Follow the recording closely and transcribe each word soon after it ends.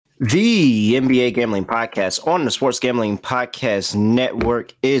The NBA Gambling Podcast on the Sports Gambling Podcast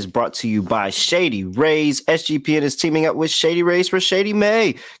Network is brought to you by Shady Rays. SGPN is teaming up with Shady Rays for Shady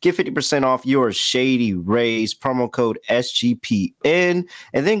May. Get 50% off your Shady Rays, promo code SGPN,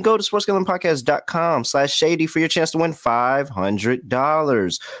 and then go to sportsgamblingpodcast.com/shady for your chance to win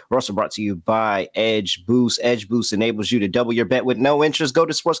 $500. We're also brought to you by Edge Boost. Edge Boost enables you to double your bet with no interest. Go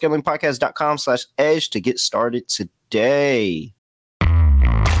to sportsgamblingpodcast.com/edge to get started today.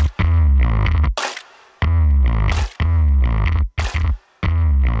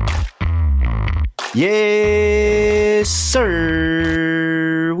 Yes,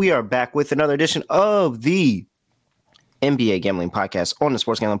 sir. We are back with another edition of the NBA Gambling Podcast on the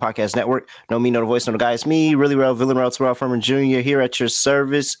Sports Gambling Podcast Network. No me, no the voice, no the guy. It's me, Really Real, Villain Real, Terrell Furman Jr. here at your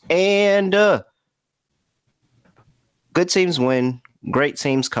service. And good teams win, great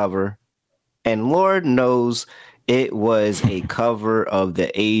teams cover. And Lord knows it was a cover of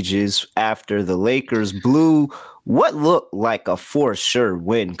the ages after the Lakers blew what looked like a for sure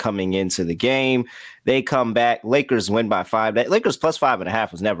win coming into the game. They come back. Lakers win by 5. That Lakers plus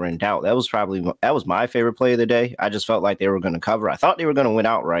 5.5 was never in doubt. That was my favorite play of the day. I just felt like they were going to cover. I thought they were going to win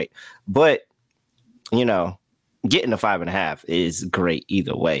outright, but getting to 5.5 is great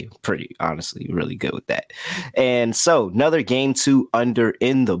either way. Pretty honestly, really good with that. And so another game 2 under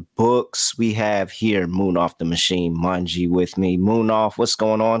in the books. We have here Moon Off the Machine, Manji with me. Moon Off, what's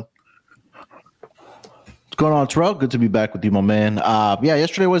going on? What's going on, Terrell? Good to be back with you, my man.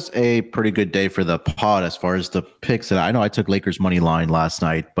 Yesterday was a pretty good day for the pod as far as the picks. And I know I took Lakers money line last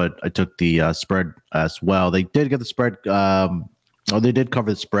night, but I took the spread as well. They did get the spread. They did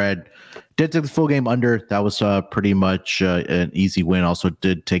cover the spread. Did take the full game under. That was pretty much an easy win. Also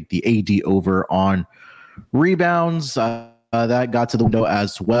did take the AD over on rebounds. That got to the window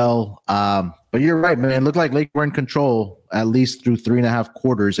as well. But you're right, man. It looked like Lakers were in control at least through 3.5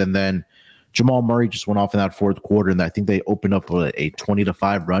 quarters, and then Jamal Murray just went off in that fourth quarter, and I think they opened up a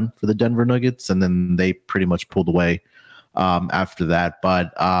 20-5 run for the Denver Nuggets, and then they pretty much pulled away after that.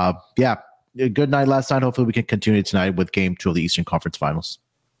 But a good night last night. Hopefully we can continue tonight with game 2 of the Eastern Conference Finals.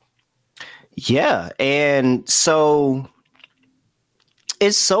 Yeah, and so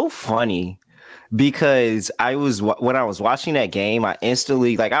it's so funny because when I was watching that game, I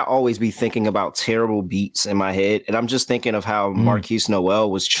instantly, I always be thinking about terrible beats in my head. And I'm just thinking of how Marquise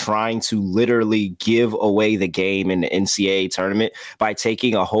Noel was trying to literally give away the game in the NCAA tournament by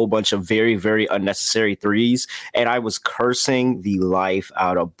taking a whole bunch of very, very unnecessary threes. And I was cursing the life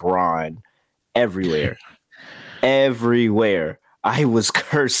out of Bron everywhere. I was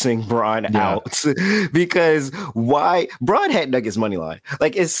cursing Bron out because why? Bron had Nuggets money line.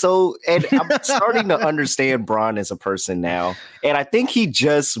 It's so, and I'm starting to understand Bron as a person now. And I think he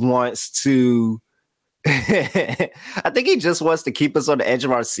just wants to, keep us on the edge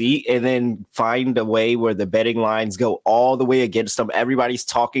of our seat and then find a way where the betting lines go all the way against him. Everybody's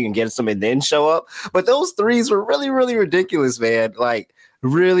talking against him and then show up. But those threes were really, really ridiculous, man.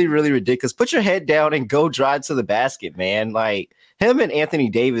 Really, really ridiculous. Put your head down and go drive to the basket, man. Him and Anthony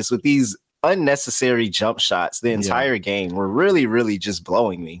Davis with these unnecessary jump shots the entire game were really, really just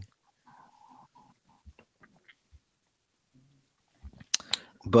blowing me.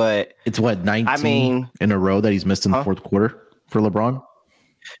 But it's 19 in a row that he's missed in the fourth quarter for LeBron.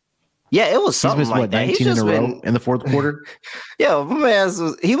 Yeah, it was something like that. 19 in a row in the fourth quarter. Yeah, man,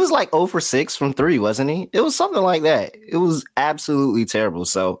 he was 0 for 6 from 3, wasn't he? It was something like that. It was absolutely terrible.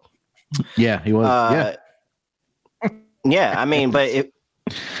 So, yeah, he was.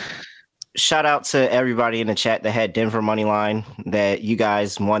 Shout out to everybody in the chat that had Denver money line, that you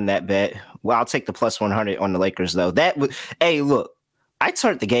guys won that bet. Well, I'll take the plus 100 on the Lakers though. Hey, look, I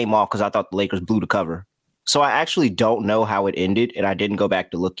turned the game off because I thought the Lakers blew the cover. So I actually don't know how it ended, and I didn't go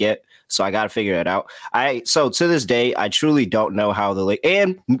back to look yet. So I got to figure it out. So to this day, I truly don't know how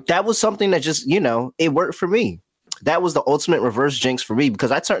and that was something that just, it worked for me. That was the ultimate reverse jinx for me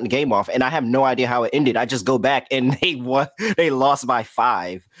because I turned the game off and I have no idea how it ended. I just go back and they lost by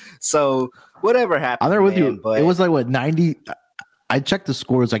 5. So whatever happened. I'm there with you. But it was 90. I checked the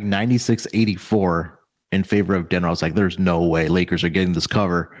score. It was 96-84 in favor of Denver. I was like, there's no way Lakers are getting this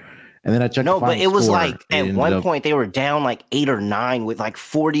cover. And then I checked. No, but it was at one point they were down 8 or 9 with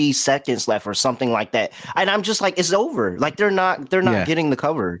 40 seconds left or something like that. And I'm just it's over. They're not getting the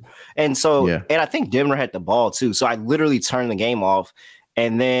cover. And so, and I think Denver had the ball too. So I literally turned the game off.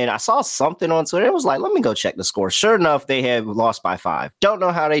 And then I saw something on Twitter. It was let me go check the score. Sure enough, they had lost by 5. Don't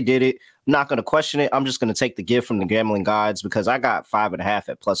know how they did it. I'm not going to question it. I'm just going to take the gift from the gambling gods because I got 5.5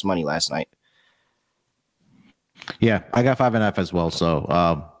 at plus money last night. Yeah, I got 5.5 as well. So,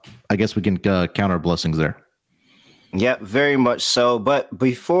 I guess we can count our blessings there. Yep, very much so. But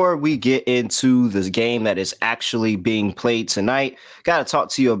before we get into this game that is actually being played tonight, got to talk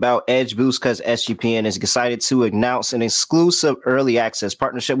to you about Edge Boost because SGPN is excited to announce an exclusive early access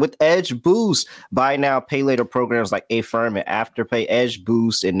partnership with Edge Boost. Buy now, pay later programs like Affirm and Afterpay. Edge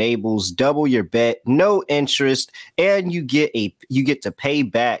Boost enables double your bet, no interest, and you get to pay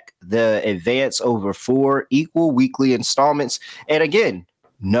back the advance over 4 equal weekly installments. And again,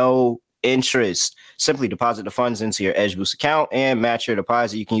 no interest. Simply deposit the funds into your Edge Boost account and match your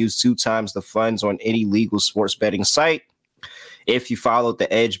deposit. You can use 2 times the funds on any legal sports betting site. If you followed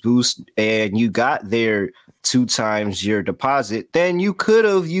the Edge Boost and you got there 2 times your deposit, then you could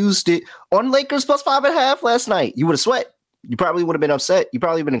have used it on Lakers plus 5.5 last night. You would have sweat. You probably would have been upset. You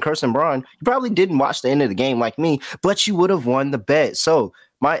probably been cursing Braun. You probably didn't watch the end of the game like me, but you would have won the bet. So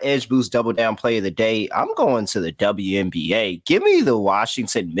my Edge Boost double down play of the day, I'm going to the WNBA. Give me the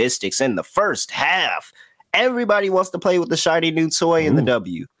Washington Mystics in the first half. Everybody wants to play with the shiny new toy in the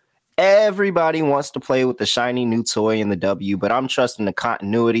W. Everybody wants to play with the shiny new toy in the W, but I'm trusting the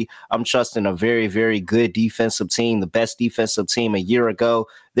continuity. I'm trusting a very, very good defensive team, the best defensive team a year ago.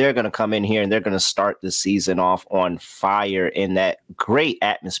 They're going to come in here and they're going to start the season off on fire in that great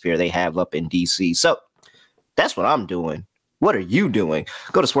atmosphere they have up in DC. So that's what I'm doing. What are you doing?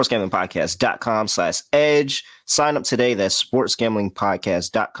 Go to sportsgamblingpodcast.com/edge. Sign up today. That's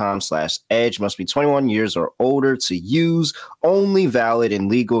sportsgamblingpodcast.com/edge. Must be 21 years or older to use. Only valid in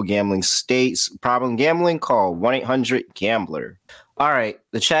legal gambling states. Problem gambling? Call 1-800-GAMBLER. All right.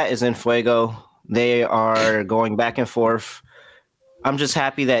 The chat is in fuego. They are going back and forth. I'm just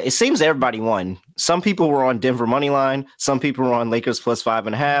happy that it seems everybody won. Some people were on Denver money line. Some people were on Lakers plus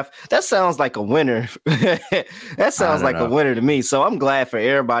 5.5. That sounds like a winner. That sounds like a winner to me. So I'm glad for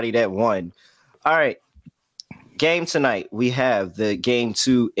everybody that won. All right. Game tonight. We have the game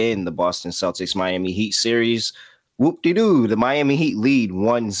 2 in the Boston Celtics Miami Heat series. Whoop-de-doo. The Miami Heat lead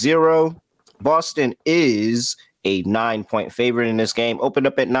 1-0. Boston is a 9-point favorite in this game. Opened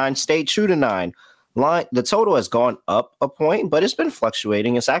up at 9, stayed true to 9. The total has gone up a point, but it's been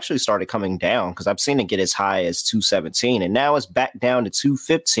fluctuating. It's actually started coming down because I've seen it get as high as 217, and now it's back down to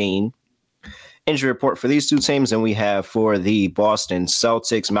 215. Injury report for these two teams, and we have for the Boston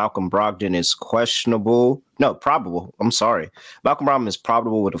Celtics, Malcolm Brogdon is probable. I'm sorry. Malcolm Brogdon is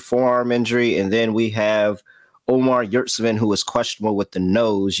probable with a forearm injury, and then we have Omar Yurtseven, who is questionable with the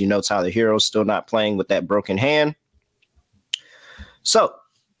nose. You know, Tyler Hero's still not playing with that broken hand. So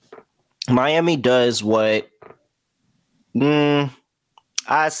Miami does what I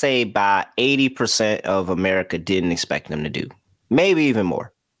say by 80% of America didn't expect them to do. Maybe even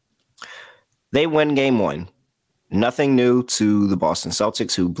more. They win game 1. Nothing new to the Boston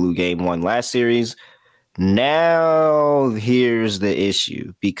Celtics, who blew game 1 last series. Now here's the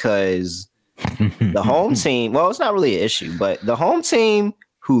issue, because the home team, well, it's not really an issue, but the home team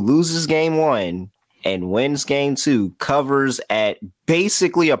who loses game 1 and wins game 2 covers at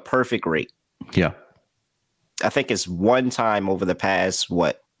basically a perfect rate. Yeah. I think it's one time over the past,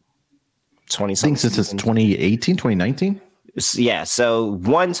 20 something? I think since it's 2018, 2019? Yeah, so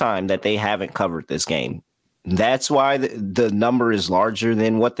one time that they haven't covered this game. That's why the number is larger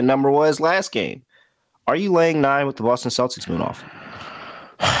than what the number was last game. Are you laying 9 with the Boston Celtics moon off?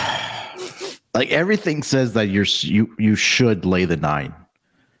 Like, everything says that you should lay the 9.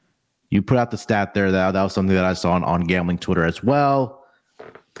 You put out the stat there. That was something that I saw on gambling Twitter as well.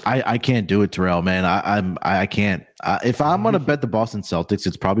 I can't do it, Terrell, man. I can't. If I'm going to bet the Boston Celtics,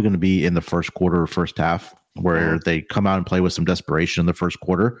 it's probably going to be in the first quarter or first half, where they come out and play with some desperation in the first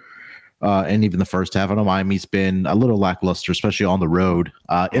quarter. And even the first half. I know Miami's been a little lackluster, especially on the road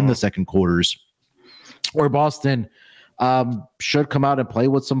in the second quarters, where Boston should come out and play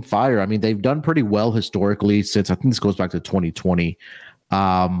with some fire. I mean, they've done pretty well historically since, I think this goes back to 2020.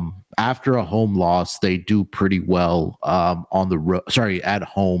 After a home loss, they do pretty well on the road. Sorry, at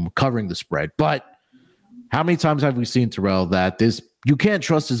home, covering the spread. But how many times have we seen, Terrell, that you can't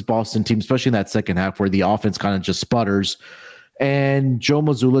trust this Boston team, especially in that second half where the offense kind of just sputters and Joe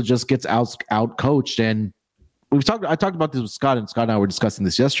Mazzulla just gets out coached. And I talked about this with Scott, and Scott and I were discussing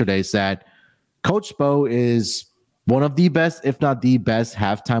this yesterday, is that Coach Spo is one of the best, if not the best,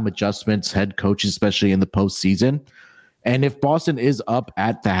 halftime adjustments head coaches, especially in the postseason. And if Boston is up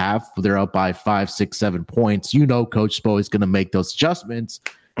at the half, they're up by 5, 6, 7 points, Coach Spo is going to make those adjustments,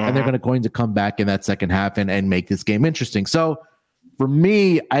 and they're going to come back in that second half and make this game interesting. So for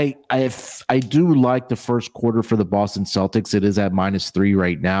me, I do like the first quarter for the Boston Celtics. It is at -3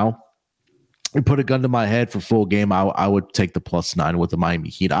 right now. You put a gun to my head for full game, I would take the +9 with the Miami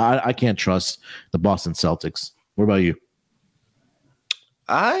Heat. I can't trust the Boston Celtics. What about you?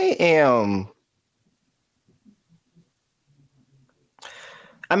 I am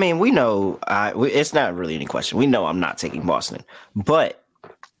I mean, we know it's not really any question. We know I'm not taking Boston, but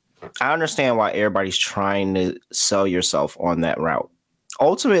I understand why everybody's trying to sell yourself on that route.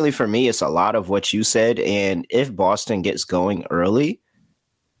 Ultimately, for me, it's a lot of what you said. And if Boston gets going early,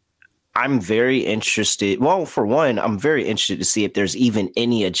 I'm very interested. Well, for one, I'm very interested to see if there's even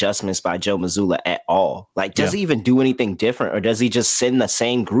any adjustments by Joe Mazzulla at all. Like, does he even do anything different, or does he just send the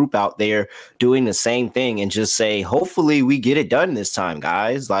same group out there doing the same thing and just say, hopefully we get it done this time,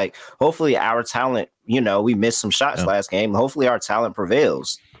 guys? Like, hopefully our talent, we missed some shots last game. Hopefully our talent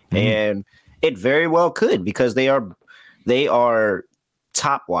prevails. And it very well could, because they are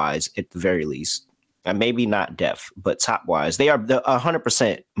top wise at the very least. And maybe not depth, but top wise, they are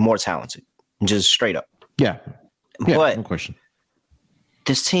 100% more talented, just straight up. Yeah, but no question.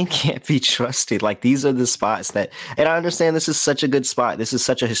 This team can't be trusted. Like, these are the spots that, and I understand this is such a good spot. This is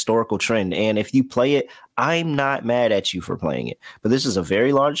such a historical trend. And if you play it, I'm not mad at you for playing it. But this is a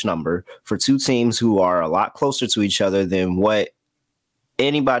very large number for two teams who are a lot closer to each other than what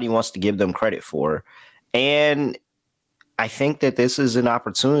anybody wants to give them credit for. And I think that this is an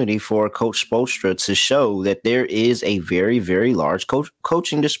opportunity for Coach Spoelstra to show that there is a very, very large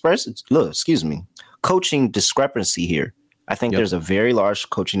coaching discrepancy here. I think there's a very large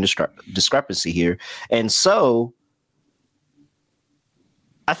coaching discrepancy here. And so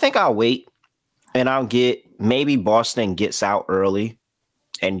I think I'll wait, and I'll maybe Boston gets out early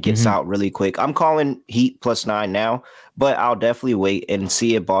and gets out really quick. I'm calling Heat +9 now, but I'll definitely wait and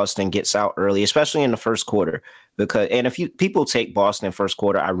see if Boston gets out early, especially in the first quarter. And if people take Boston first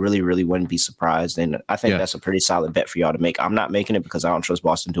quarter, I really, really wouldn't be surprised. And I think that's a pretty solid bet for y'all to make. I'm not making it because I don't trust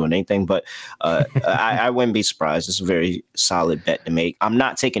Boston doing anything, but I wouldn't be surprised. It's a very solid bet to make. I'm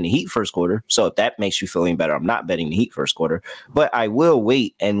not taking the Heat first quarter. So if that makes you feel any better, I'm not betting the Heat first quarter, but I will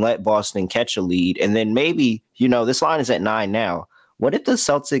wait and let Boston catch a lead. And then maybe, this line is at 9 now. What if the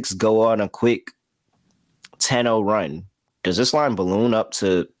Celtics go on a quick 10-0 run? Does this line balloon up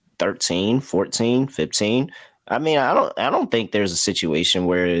to 13, 14, 15? I mean, I don't think there's a situation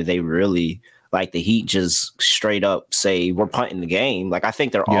where they really, like, the Heat just straight up say we're punting the game. Like, I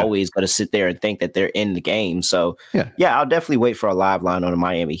think they're always going to sit there and think that they're in the game. So yeah, I'll definitely wait for a live line on the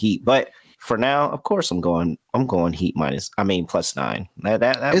Miami Heat. But for now, of course, I'm going Heat +9.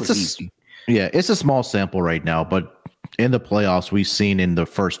 That was easy. Yeah, it's a small sample right now, but in the playoffs, we've seen in the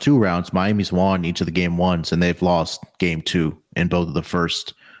first two rounds, Miami's won each of the game ones, and they've lost game two in both of the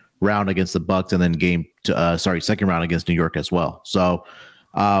first round against the Bucks, and then second round against New York as well. So,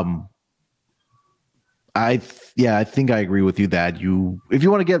 I think I agree with you that if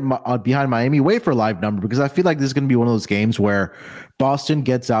you want to get behind Miami, wait for a live number, because I feel like this is going to be one of those games where Boston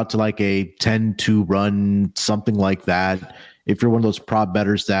gets out to like a 10-2 run, something like that. If you're one of those prop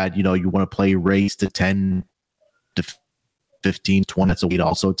bettors that, you want to play race to 10 to 15, 20, that's a way to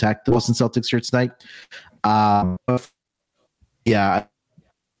also attack the Boston Celtics here tonight. I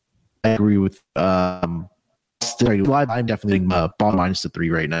agree with live. I'm definitely ball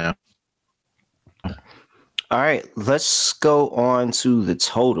 -3 right now. All right, let's go on to the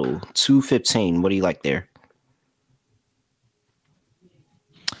total 215. What do you like there?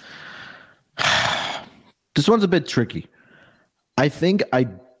 This one's a bit tricky. I think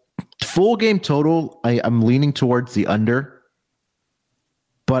full game total, I'm leaning towards the under.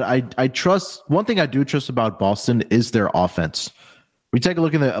 But I trust, one thing I do trust about Boston is their offense. We take a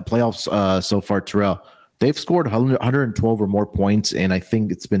look at the playoffs so far, Terrell. They've scored 112 or more points, and I think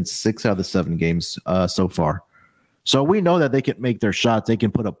it's been 6 out of the 7 games so far. So we know that they can make their shots. They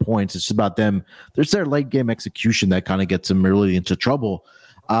can put up points. It's just about them. There's their late game execution that kind of gets them really into trouble.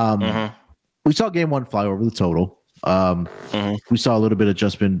 We saw game one fly over the total. We saw a little bit of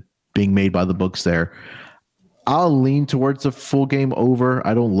adjustment being made by the books there. I'll lean towards a full game over.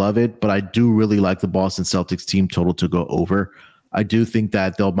 I don't love it, but I do really like the Boston Celtics team total to go over. I do think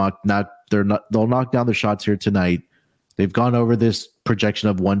that they'll knock down the shots here tonight. They've gone over this projection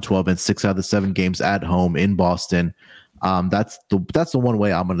of 112 in 6 out of the 7 games at home in Boston. That's the one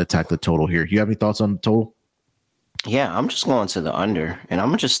way I'm going to attack the total here. You have any thoughts on the total? Yeah, I'm just going to the under, and I'm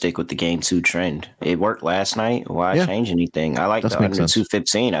going to just stick with the game 2 trend. It worked last night. Why change anything? I like the under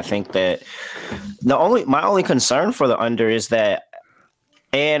 215. I think that my only concern for the under is that,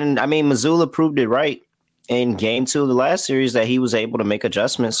 and I mean, Mazzulla proved it right in game 2 of the last series, that he was able to make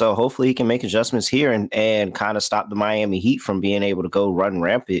adjustments. So hopefully he can make adjustments here and kind of stop the Miami Heat from being able to go run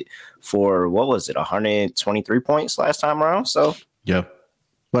rampant for, 123 points last time around. So yeah,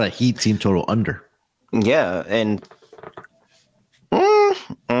 what a Heat team total under. Yeah, and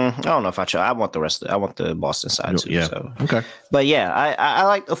I don't know if I want the rest. I want the Boston side too. Yeah. So, Okay. but yeah, I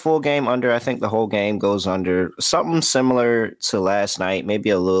like the full game under. I think the whole game goes under. Something similar to last night, maybe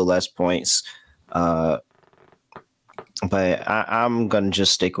a little less points. Uh, but I'm gonna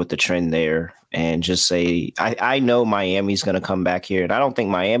just stick with the trend there and just say I know Miami's gonna come back here, and I don't think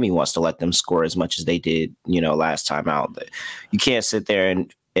Miami wants to let them score as much as they did, last time out. You can't sit there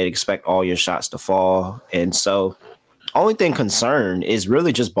and expect all your shots to fall, and so only thing concerned is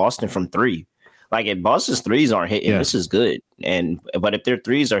really just Boston from three. Like if Boston's threes aren't hitting, this is good. But if their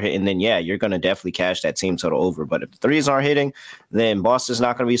threes are hitting, then yeah, you're gonna definitely cash that team total over. But if the threes aren't hitting, then Boston's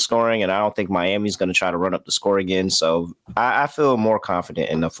not gonna be scoring, and I don't think Miami's gonna try to run up the score again. So I feel more confident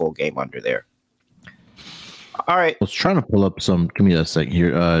in the full game under there. All right. I was trying to pull up some. Give me a second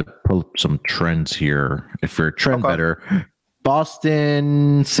here. Pull up some trends here. If you're a trend better,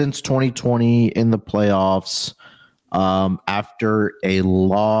 Boston since 2020 in the playoffs. After a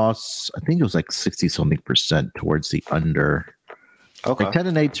loss, I think it was like 60 something percent towards the under. Okay. Like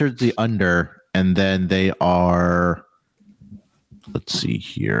 10-8 towards the under, and then they are, let's see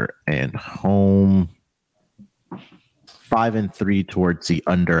here, and home 5-3 towards the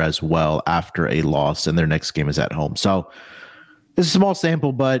under as well after a loss, and their next game is at home. So it's a small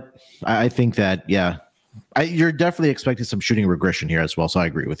sample, but I think that you're definitely expecting some shooting regression here as well. So I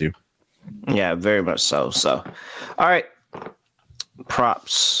agree with you. Yeah, very much so. So, all right.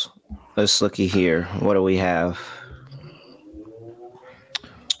 Props. Let's looky here. What do we have?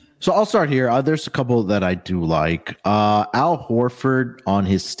 So I'll start here. There's a couple that I do like. Al Horford on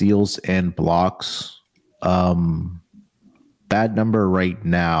his steals and blocks. Bad number right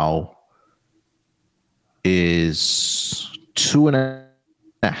now is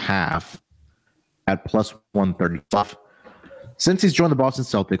 2.5 at plus 135. Since he's joined the Boston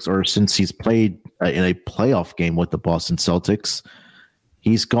Celtics, or since he's played in a playoff game with the Boston Celtics,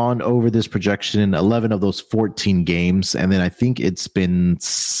 he's gone over this projection in 11 of those 14 games. And then I think it's been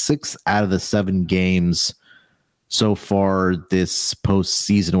 6 out of the 7 games so far this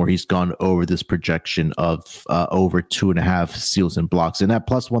postseason where he's gone over this projection of over 2.5 steals and blocks. And at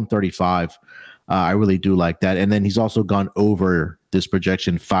plus 135, I really do like that. And then he's also gone over this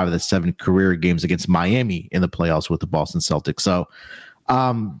projection 5 of the 7 career games against Miami in the playoffs with the Boston Celtics. So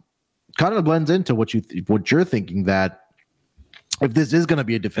kind of blends into what you're thinking, that if this is going to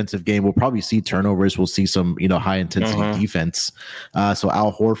be a defensive game, we'll probably see turnovers. We'll see some, high intensity defense. So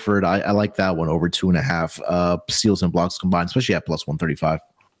Al Horford, I like that one over 2.5 steals and blocks combined, especially at plus 135.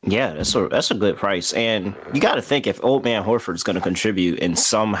 Yeah, that's a good price. And you got to think, if old man Horford's going to contribute and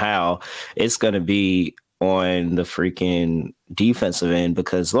somehow it's going to be on the freaking defensive end,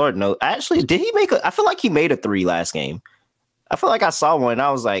 because Lord knows, actually, did he I feel like he made a 3 last game. I feel like I saw one and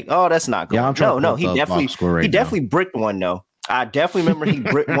I was like, oh, that's not good. Yeah, no, he definitely bricked one though. I definitely remember he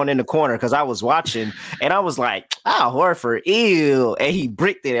bricked one in the corner because I was watching and I was like, Horford, ew. And he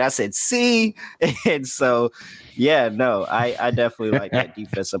bricked it. And I said, see? And so, yeah, no, I definitely like that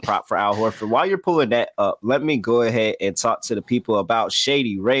defensive prop for Al Horford. While you're pulling that up, let me go ahead and talk to the people about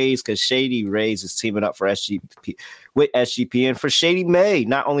Shady Rays, because Shady Rays is teaming up with SGPN for Shady May.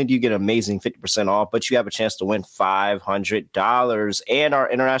 Not only do you get amazing 50% off, but you have a chance to win $500. And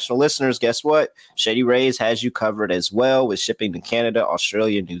our international listeners, guess what? Shady Rays has you covered as well with shipping to Canada,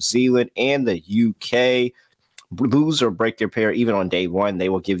 Australia, New Zealand, and the UK. Lose or break your pair, even on day one, they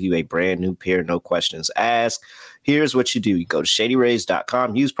will give you a brand new pair, no questions asked. Here's what you do. You go to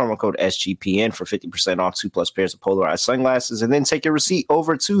shadyrays.com, use promo code SGPN for 50% off 2+ pairs of polarized sunglasses, and then take your receipt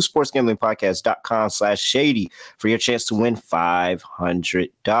over to sportsgamblingpodcast.com/shady for your chance to win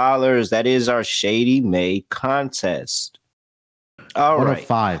 $500. That is our Shady May contest. All right.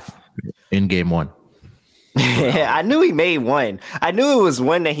 105 in game 1. I knew he made one. I knew it was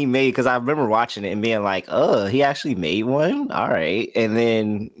one that he made because I remember watching it and being like, oh, he actually made one? All right. And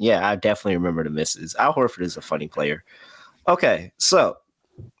then, yeah, I definitely remember the misses. Al Horford is a funny player. Okay, so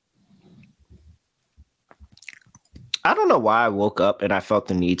I don't know why I woke up and I felt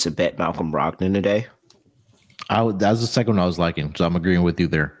the need to bet Malcolm Brogdon today. That was the second one I was liking, so I'm agreeing with you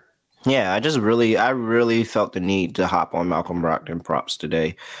there. Yeah, I really felt the need to hop on Malcolm Brogdon props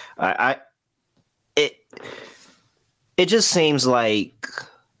today. It just seems like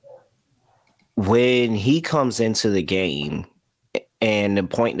when he comes into the game, And the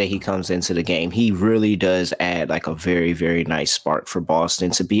point that he comes into the game, he really does add like a very, very nice spark for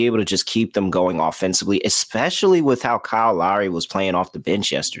Boston to be able to just keep them going offensively, especially with how Kyle Lowry was playing off the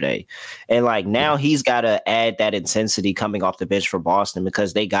bench yesterday. And like now he's got to add that intensity coming off the bench for Boston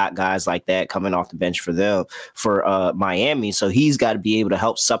because they got guys like that coming off the bench for them for Miami. So he's got to be able to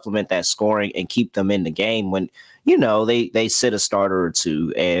help supplement that scoring and keep them in the game when, they sit a starter or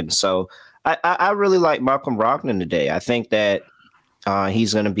two. And so I really like Malcolm Brogdon today. I think that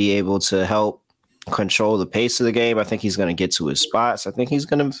he's going to be able to help control the pace of the game. I think he's going to get to his spots. I think he's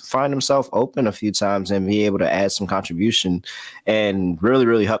going to find himself open a few times and be able to add some contribution and really,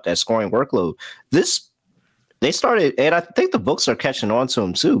 really help that scoring workload. They started, and I think the books are catching on to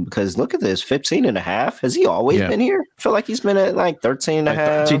him too, because look at this, 15 and a half. Has he always been here? I feel like he's been at like 13 and a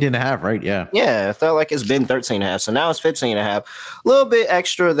half. 13 and a half, right? Yeah. Yeah, I felt like it's been 13 and a half. So now it's 15 and a half. A little bit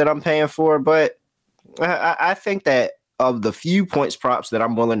extra that I'm paying for, but I think that of the few points props that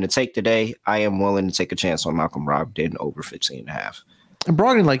I'm willing to take today, I am willing to take a chance on Malcolm Brogdon over 15 and a half. And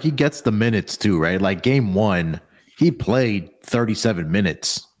Brogdon, like, he gets the minutes too, right? Like game one, he played 37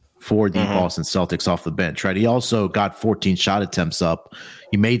 minutes for the Boston Celtics off the bench, right? He also got 14 shot attempts up.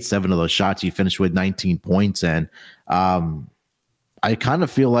 He made 7 of those shots. He finished with 19 points. And I kind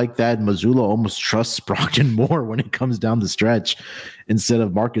of feel like that Mazzulla almost trusts Brogdon more when it comes down the stretch instead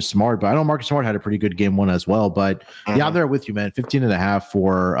of Marcus Smart. But I know Marcus Smart had a pretty good game one as well. But yeah, I'm there with you, man. 15 and a half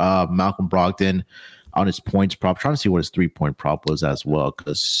for Malcolm Brogdon on his points prop. Trying to see what his 3-point prop was as well.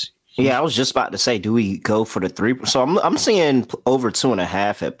 Because I was just about to say, do we go for the 3? So I'm seeing over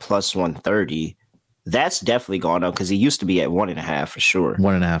 2.5 at plus 130. That's definitely gone up because he used to be at 1.5 for sure.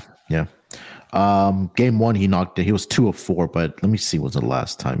 1.5, yeah. Game one, he knocked it. He was 2 of 4, but let me see. When's the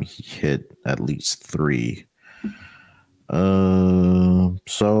last time he hit at least 3?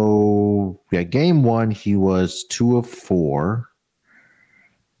 So yeah, game one, he was 2 of 4.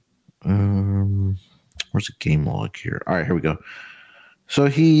 Where's the game log here? All right, here we go. So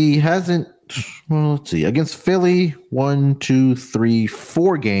he hasn't. Well, let's see. Against Philly, 1, 2, 3,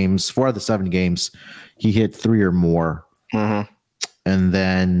 4 games. 4 out of the 7 games, he hit 3 or more. And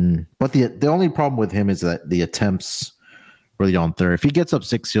then, but the only problem with him is that the attempts really aren't there. If he gets up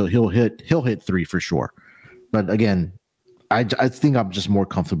 6, he'll hit 3 for sure. But again, I think I'm just more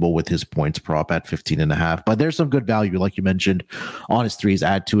comfortable with his points prop at 15 and a half. But there's some good value, like you mentioned, on his threes.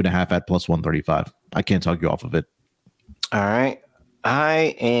 Add 2.5 at plus 135. I can't talk you off of it. All right,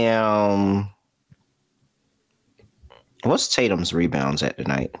 I am. What's Tatum's rebounds at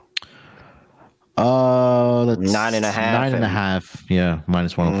tonight? That's 9.5. 9.5. Yeah,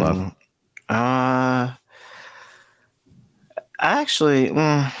 minus 105. Actually,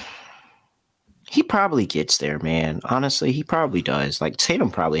 he probably gets there, man. Honestly, he probably does. Like Tatum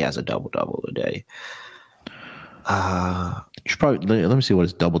probably has a double today. You should probably let me see what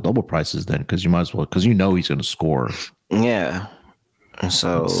his double price is then, because you might as well, because he's going to score. Yeah.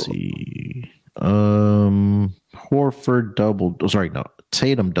 So let's see. Horford double. Oh, sorry, no.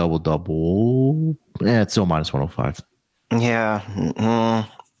 Tatum double. Yeah, it's still minus 105. Yeah.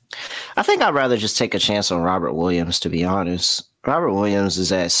 I think I'd rather just take a chance on Robert Williams, to be honest. Robert Williams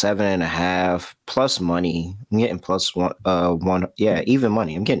is at 7.5 plus money. I'm getting plus one. Yeah, even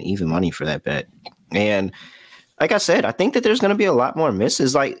money. I'm getting even money for that bet. And like I said, I think that there's going to be a lot more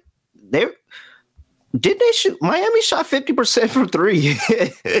misses. Like did they shoot? Miami shot 50% from 3.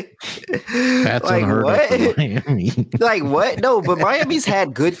 That's like what? For Miami. Like what? No, but Miami's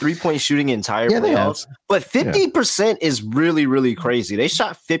had good 3-point shooting entire playoffs. But 50% is really, really crazy. They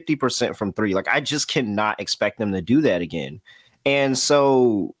shot 50% from 3. Like I just cannot expect them to do that again. And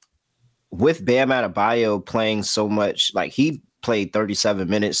so with Bam Adebayo playing so much, like he played 37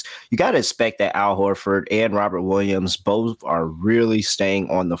 minutes, you got to expect that Al Horford and Robert Williams both are really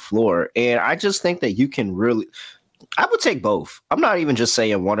staying on the floor. And I just think that you can really, I would take both. I'm not even just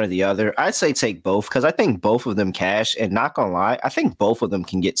saying one or the other. I'd say take both because I think both of them cash. And not gonna lie, I think both of them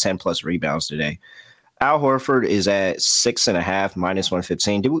can get 10 plus rebounds today. Al Horford is at 6.5 minus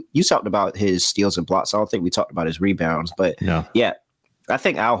 115. You talked about his steals and blocks. I don't think we talked about his rebounds, but yeah, I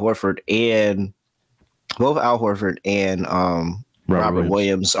think Al Horford and Robert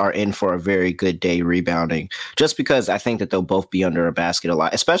Williams are in for a very good day rebounding, just because I think that they'll both be under a basket a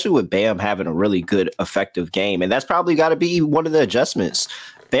lot, especially with Bam having a really good, effective game. And that's probably got to be one of the adjustments.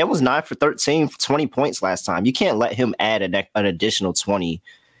 Bam was 9 for 13 for 20 points last time. You can't let him add an additional 20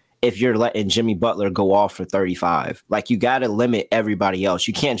 if you're letting Jimmy Butler go off for 35. Like, you got to limit everybody else.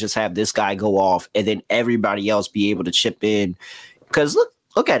 You can't just have this guy go off and then everybody else be able to chip in. Because look,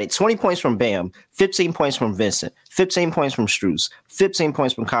 Look at it. 20 points from Bam, 15 points from Vincent, 15 points from Strus, 15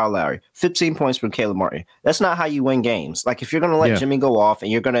 points from Kyle Lowry, 15 points from Caleb Martin. That's not how you win games. Like, if you're going to let Jimmy go off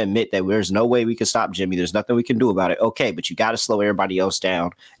and you're going to admit that there's no way we can stop Jimmy, there's nothing we can do about it. Okay, but you got to slow everybody else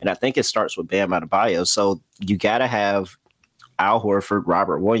down. And I think it starts with Bam Adebayo. So you got to have Al Horford,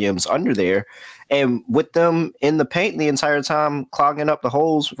 Robert Williams under there. And with them in the paint the entire time, clogging up the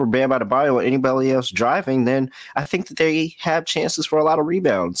holes for Bam Adebayo or anybody else driving, then I think that they have chances for a lot of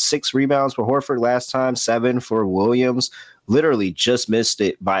rebounds. 6 rebounds for Horford last time, 7 for Williams. Literally just missed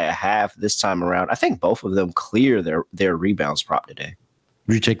it by a half this time around. I think both of them clear their rebounds prop today.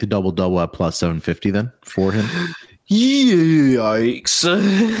 Would you take the double-double at plus 750 then for him? Yikes.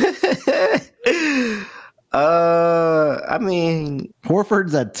 I mean,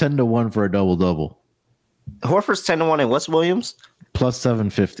 Horford's at 10-1 for a double-double. Horford's 10-1, and what's Williams? Plus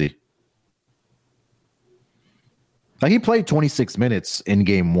 750. Like, he played 26 minutes in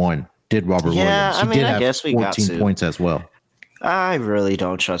game 1. Did Robert Williams? He did have 14 points as well. I really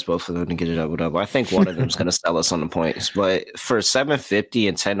don't trust both of them to get a double-double. I think one of them is going to sell us on the points. But for 750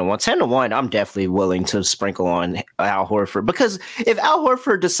 and 10-1, I'm definitely willing to sprinkle on Al Horford. Because if Al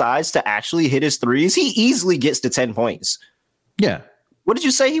Horford decides to actually hit his threes, he easily gets to 10 points. Yeah. What did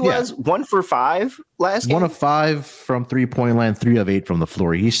you say he was? 1 for 5 last game? 1 of 5 from 3-point land, 3 of 8 from the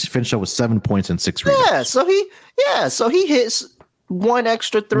floor. He finished up with 7 points and 6 rebounds. So he hits 1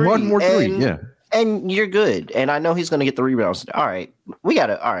 extra 3. 1 more 3, yeah. And you're good. And I know he's going to get the rebounds. All right.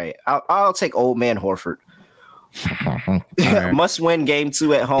 I'll take old man Horford. Right. Must win game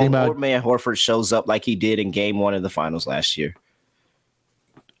 2 at home. Old man Horford shows up like he did in game 1 of the finals last year.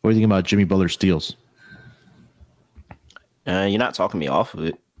 What do you think about Jimmy Butler steals? You're not talking me off of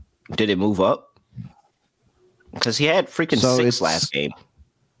it. Did it move up? Because he had freaking 6 last game.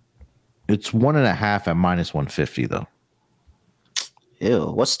 It's 1.5 at minus 150, though. Ew.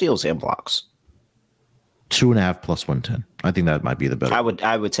 What's steals and blocks? 2.5 plus 110. I think that might be the better. I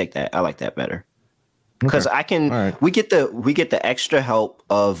would take that. I like that better. Because we get the extra help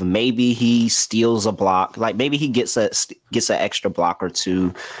of maybe he steals a block, like maybe he gets an extra block or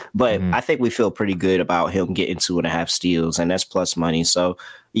 2, but I think we feel pretty good about him getting 2.5 steals, and that's plus money. So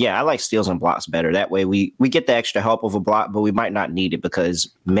yeah, I like steals and blocks better. That way we get the extra help of a block, but we might not need it because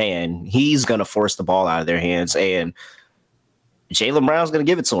man, he's gonna force the ball out of their hands, and Jaylen Brown's going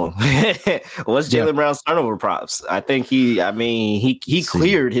to give it to him. What's Jaylen Brown's turnover props? I think he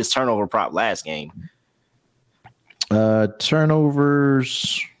cleared his turnover prop last game.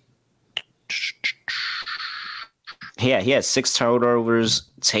 Turnovers. Yeah, he had 6 turnovers.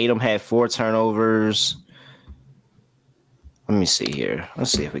 Tatum had 4 turnovers. Let me see here.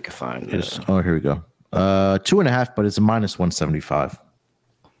 Let's see if we can find this. Oh, here we go. 2.5, but it's a minus 175.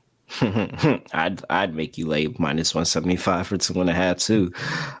 I'd make you lay minus 175 for 2.5 too.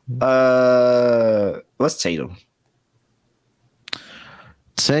 What's Tatum?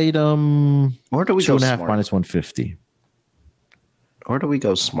 Where do we go? 2.5 minus 150. Where do we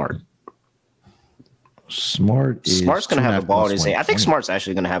go? Smart's Smart's going to have the ball in his hand. I think Smart's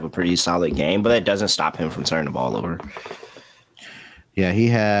actually going to have a pretty solid game, but that doesn't stop him from turning the ball over. Yeah, he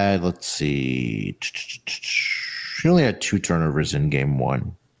had. Let's see. He only had 2 turnovers in game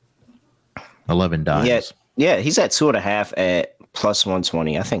 1. 11 dimes. Yeah, he's at 2.5 at plus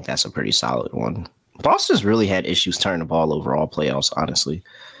 120. I think that's a pretty solid one. Boston's really had issues turning the ball over all playoffs, honestly.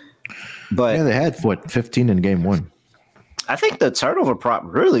 But yeah, they had 15 in game 1. I think the turnover prop,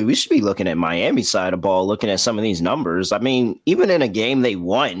 really, we should be looking at Miami side of ball, looking at some of these numbers. I mean, even in a game they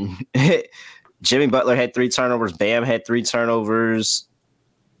won, Jimmy Butler had 3 turnovers. Bam had 3 turnovers.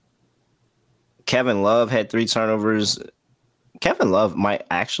 Kevin Love had 3 turnovers. Kevin Love might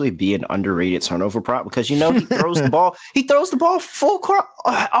actually be an underrated turnover prop because, he throws the ball. He throws the ball full court,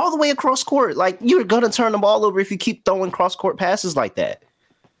 all the way across court. Like, you're going to turn the ball over if you keep throwing cross-court passes like that.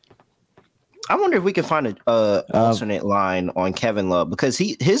 I wonder if we can find an alternate line on Kevin Love because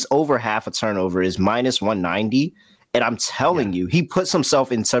his over half a turnover is minus 190. And I'm telling you, he puts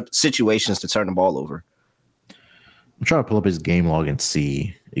himself in situations to turn the ball over. I'm trying to pull up his game log and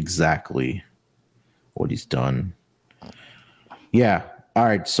see exactly what he's done. Yeah. All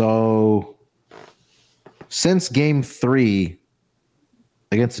right. So since game 3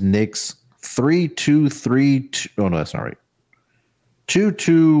 against the Knicks, 3-2-3. Oh, no, that's not right.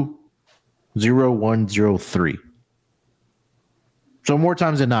 2-2-0-1-0-3. So more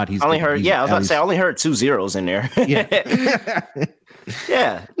times than not, he's only heard. Yeah, I was about to say I only heard 2 zeros in there. Yeah.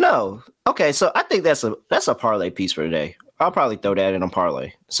 Yeah. No. Okay. So I think that's a parlay piece for today. I'll probably throw that in a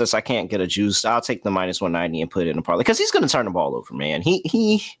parlay. Since I can't get a juice, I'll take the minus 190 and put it in a parlay because he's going to turn the ball over, man.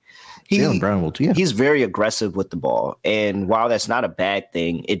 Jaylen Brown will too. Yeah. He's very aggressive with the ball, and while that's not a bad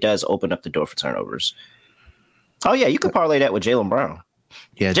thing, it does open up the door for turnovers. Oh yeah, you could parlay that with Jaylen Brown.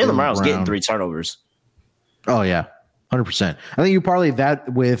 Yeah, Jaylen Brown's getting 3 turnovers. Oh yeah, 100%. I think you parlay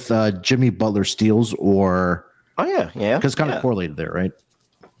that with Jimmy Butler steals or. Oh yeah, because it's kind of correlated there, right?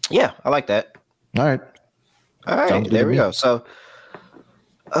 Yeah, I like that. All right, there we go. So,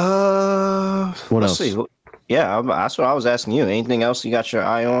 what else? See. Yeah, that's what I was asking you. Anything else you got your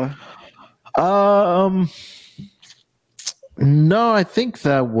eye on? No, I think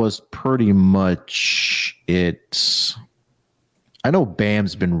that was pretty much it. I know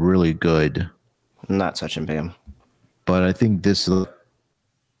Bam's been really good. I'm not touching Bam, but I think this is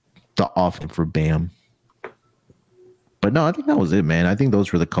the offering for Bam. But no, I think that was it, man. I think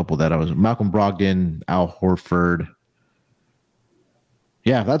those were the couple that I was. Malcolm Brogdon, Al Horford.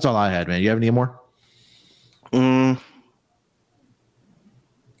 Yeah, that's all I had, man. You have any more? I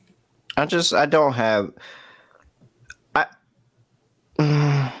don't have.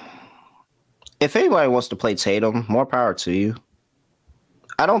 If anybody wants to play Tatum, more power to you.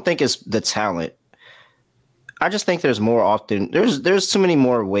 I don't think it's the talent. I just think there's too many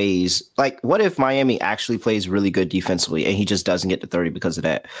more ways. Like, what if Miami actually plays really good defensively and he just doesn't get to 30 because of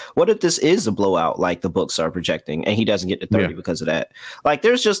that? What if this is a blowout like the books are projecting and he doesn't get to 30 because of that? Like,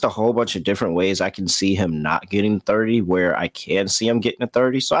 there's just a whole bunch of different ways I can see him not getting 30 where I can see him getting to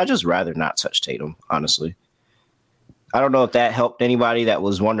 30. So I just rather not touch Tatum, honestly. I don't know if that helped anybody that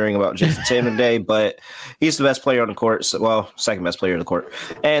was wondering about Jason Tatum today, but he's the best player on the court. So, well, second best player on the court.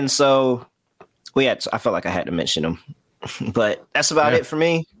 And so I felt like I had to mention him, but that's about it for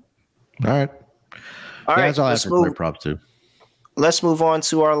me. All right. That's all I have for props too. Let's move on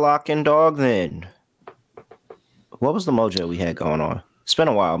to our lock and dog then. What was the mojo we had going on? It's been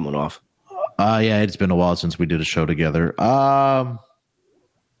a while, Moonoff. Yeah, it's been a while since we did a show together. Why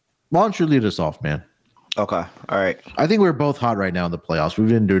don't you lead us off, man? Okay. All right. I think we're both hot right now in the playoffs. We've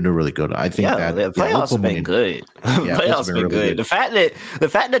been doing really good. I think the playoffs have been good. Playoffs have been really good. The fact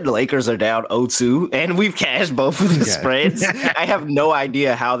that the Lakers are down 0-2 and we've cashed both of the spreads, I have no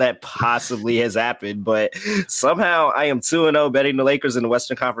idea how that possibly has happened, but somehow I am 2-0 betting the Lakers in the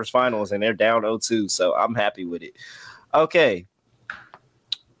Western Conference Finals and they're down 0-2, so I'm happy with it. Okay.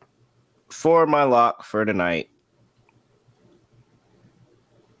 For my lock for tonight.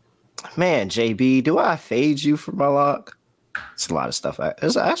 Man, JB, do I fade you for my lock? It's a lot of stuff.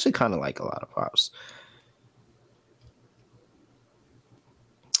 It's actually kind of like a lot of props.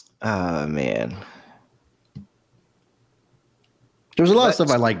 Man. There was a lot of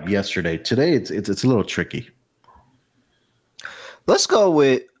stuff I liked yesterday. Today, it's a little tricky. Let's go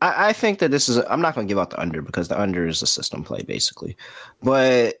with. I think that this is. I'm not going to give out the under because the under is a system play basically,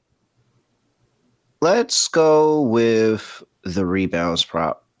 but let's go with the rebounds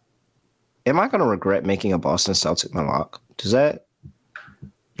prop. Am I going to regret making a Boston Celtic my lock? Does that?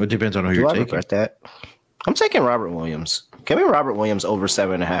 It depends on who you're taking. Do I regret that? I'm taking Robert Williams. Give me Robert Williams over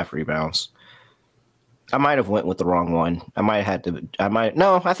 7.5 rebounds. I might have went with the wrong one.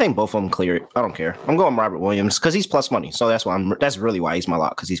 No, I think both of them clear it. I don't care. I'm going Robert Williams because he's plus money. So that's really why he's my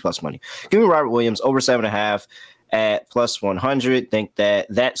lock, because he's plus money. Give me Robert Williams over 7.5 at plus 100. Think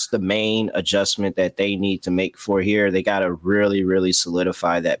that's the main adjustment that they need to make for here. They got to really, really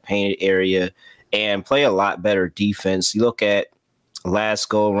solidify that painted area and play a lot better defense. You look at last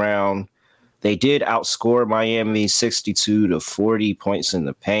go around, they did outscore Miami 62-40 points in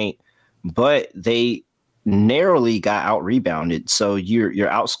the paint, but they narrowly got out rebounded. So you're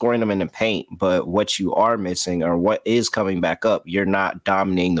outscoring them in the paint, but what you are missing or what is coming back up, you're not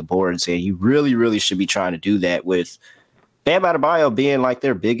dominating the boards. And you really, really should be trying to do that with Bam Adebayo being like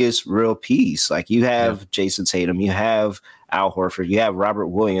their biggest real piece. Like you have Jason Tatum, you have Al Horford, you have Robert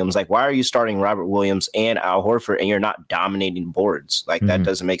Williams. Like, why are you starting Robert Williams and Al Horford and you're not dominating boards? Like that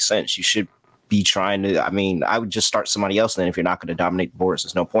doesn't make sense. You should be trying to, I would just start somebody else then if you're not going to dominate the boards.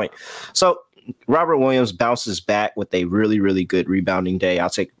 There's no point. So Robert Williams bounces back with a really, really good rebounding day. I'll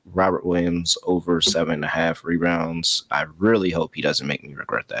take Robert Williams over 7.5 rebounds. I really hope he doesn't make me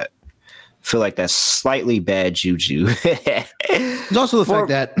regret that. I feel like that's slightly bad juju. There's also the fact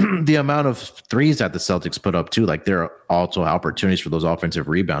that the amount of threes that the Celtics put up too, like there are also opportunities for those offensive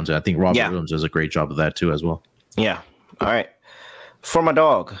rebounds. And I think Robert Williams does a great job of that too as well. Yeah. All right. For my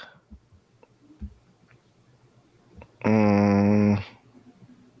dog.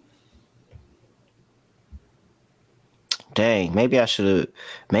 Dang, maybe I should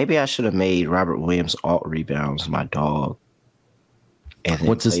have made Robert Williams alt rebounds my dog.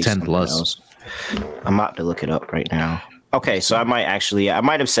 What's his 10 plus? I'm about to look it up right now. Okay, so I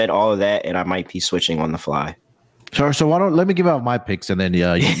might have said all of that, and I might be switching on the fly. Sure. So why don't let me give out my picks and then you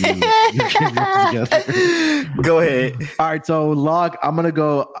can together. Go ahead. All right. So log, I'm gonna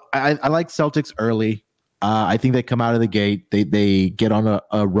go. I like Celtics early. I think they come out of the gate. They get on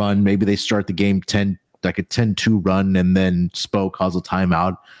a run. Maybe they start the game 10, like a 10-2 run, and then Spo calls a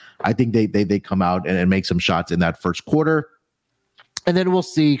timeout. I think they come out and make some shots in that first quarter. And then we'll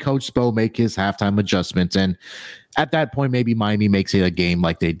see Coach Spo make his halftime adjustments. And at that point, maybe Miami makes it a game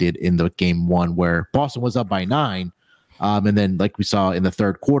like they did in the game one where Boston was up by 9. And then, like we saw in the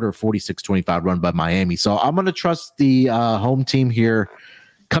third quarter, 46-25 run by Miami. So I'm going to trust the home team here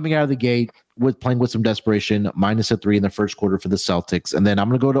coming out of the gate with playing with some desperation, -3 in the first quarter for the Celtics. And then I'm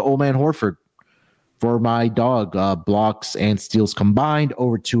going to go to Old Man Horford for my dog. Blocks and steals combined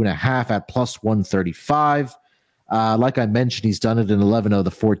over 2.5 at +135. Like I mentioned, he's done it in 11 of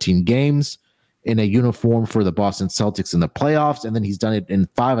the 14 games in a uniform for the Boston Celtics in the playoffs, and then he's done it in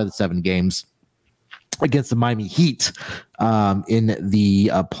 5 of the 7 games against the Miami Heat in the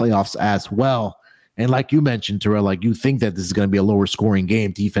playoffs as well. And like you mentioned, Terrell, like you think that this is going to be a lower scoring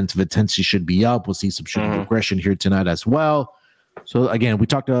game. Defensive intensity should be up. We'll see some shooting regression here tonight as well. So again,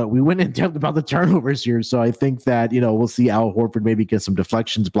 we went in depth about the turnovers here. So I think that, we'll see Al Horford maybe get some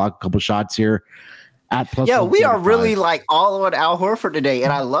deflections, block a couple shots here. We are really like all on Al Horford today,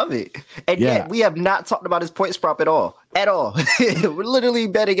 and I love it. And yet we have not talked about his points prop at all. We're literally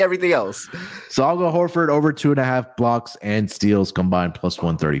betting everything else. So I'll go Horford over 2.5 blocks and steals combined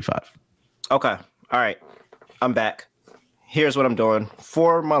 +135. Okay. All right. I'm back. Here's what I'm doing.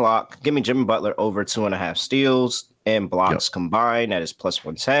 For my lock, give me Jimmy Butler over 2.5 steals and blocks combined. That is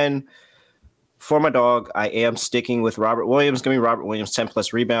 +110. For my dog, I am sticking with Robert Williams. Give me Robert Williams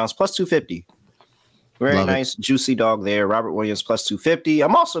 10+ rebounds +250. Very Love nice, juicy dog there. Robert Williams +250.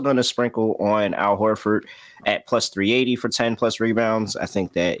 I'm also going to sprinkle on Al Horford at +380 for 10+ rebounds. I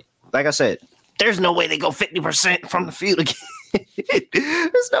think that, like I said, there's no way they go 50% from the field again.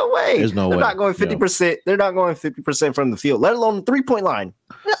 There's no way. They're not going 50%. No. They're not going 50% from the field, let alone the 3-point line.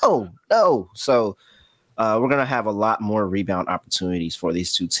 No. So we're going to have a lot more rebound opportunities for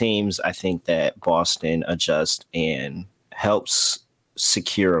these two teams. I think that Boston adjusts and helps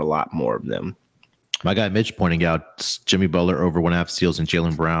secure a lot more of them. My guy Mitch pointing out Jimmy Butler over 1.5 steals and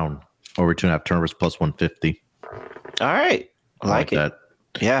Jaylen Brown over 2.5 turnovers +150. All right. I like it. That.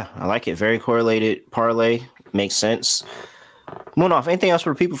 Yeah, I like it. Very correlated parlay. Makes sense. Moving off. Anything else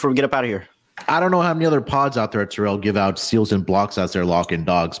for people before we get up out of here? I don't know how many other pods out there, Terrell, give out steals and blocks as their lock-in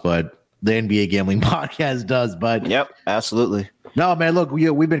dogs, but the NBA Gambling Podcast does. But yep, absolutely. No, man, look,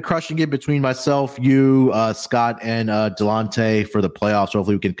 we've been crushing it between myself, you, Scott, and Delonte for the playoffs.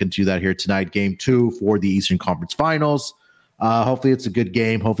 Hopefully we can continue that here tonight. Game 2 for the Eastern Conference Finals. Hopefully it's a good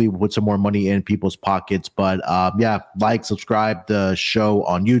game. Hopefully we'll put some more money in people's pockets. But subscribe the show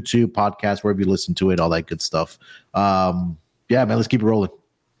on YouTube, podcast, wherever you listen to it, all that good stuff. Man, let's keep it rolling.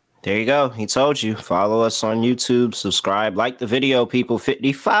 There you go. He told you. Follow us on YouTube. Subscribe. Like the video, people.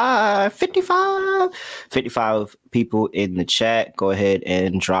 55 people in the chat. Go ahead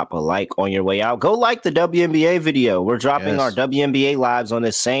and drop a like on your way out. Go like the WNBA video. We're dropping our WNBA lives on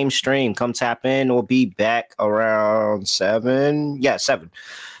this same stream. Come tap in. We'll be back around 7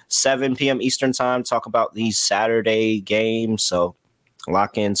 p.m. Eastern time. Talk about these Saturday games. So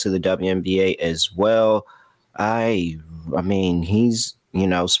lock into the WNBA as well. I mean, he's...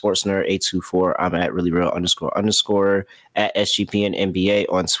 Sports Nerd 824. I'm at really real __ at SGPN NBA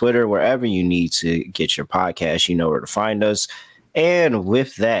on Twitter. Wherever you need to get your podcast, you know where to find us. And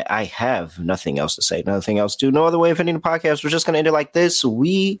with that, I have nothing else to say. Nothing else to do. No other way of ending the podcast. We're just going to end it like this.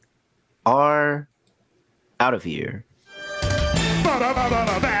 We are out of here.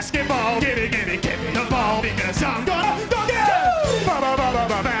 Basket.